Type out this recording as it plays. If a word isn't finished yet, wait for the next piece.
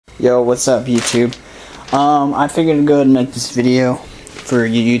Yo, what's up, YouTube? I figured to go ahead and make this video for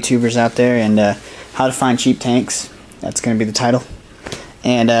you YouTubers out there, and how to find cheap tanks. That's gonna be the title.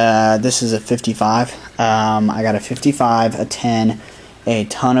 And this is a 55. I got a 55, a 10, a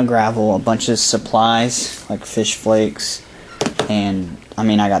ton of gravel, a bunch of supplies like fish flakes, and I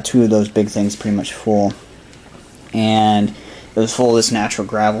mean I got two of those big things pretty much full. And it was full of this natural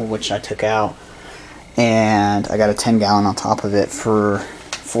gravel, which I took out, and I got a 10-gallon on top of it for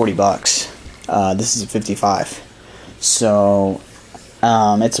 40 bucks. This is a 55, so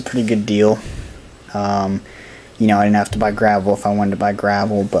it's a pretty good deal. You know, I didn't have to buy gravel if I wanted to buy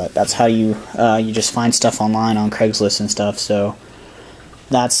gravel, but that's how you just find stuff online on Craigslist and stuff. So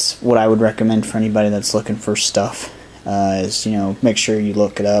that's what I would recommend for anybody that's looking for stuff. Is, you know, make sure you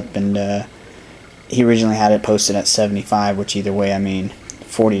look it up. And he originally had it posted at 75, which either way, I mean,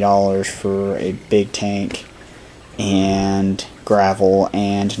 $40 for a big tank and gravel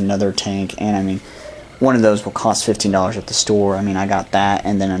and another tank, and I mean one of those will cost $15 at the store. I mean, I got that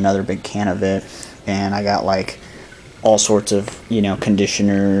and then another big can of it, and I got like all sorts of, you know,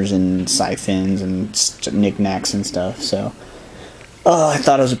 conditioners and siphons and knickknacks and stuff. So I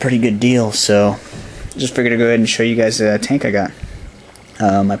thought it was a pretty good deal, so just figured to go ahead and show you guys the tank I got.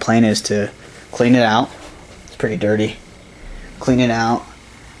 My plan is to clean it out. It's pretty dirty. Clean it out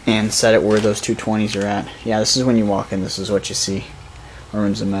and set it where those 220s are at. Yeah, this is when you walk in, this is what you see. My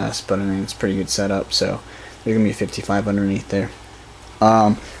room's a mess, but I mean, it's a pretty good setup. So there's gonna be a 55 underneath there.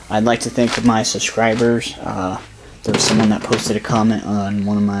 I'd like to thank my subscribers. There was someone that posted a comment on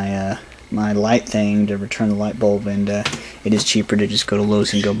one of my my light thing to return the light bulb, and it is cheaper to just go to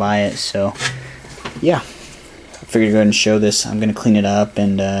Lowe's and go buy it. So yeah, I figured to go ahead and show this. I'm gonna clean it up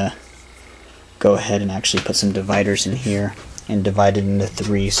and go ahead and actually put some dividers in here and divide it into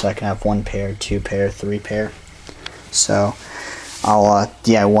 3 so I can have 1 pair, 2 pair, 3 pair. So I'll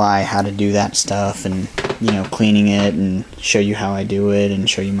DIY how to do that stuff, and, you know, cleaning it, and show you how I do it and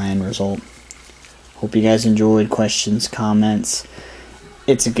show you my end result. Hope you guys enjoyed. Questions, comments.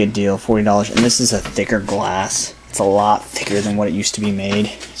 It's a good deal, $40, and this is a thicker glass. It's a lot thicker than what it used to be made,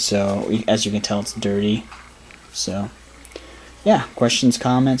 so as you can tell, it's dirty. So yeah, questions,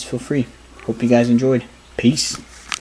 comments, feel free. Hope you guys enjoyed. Peace.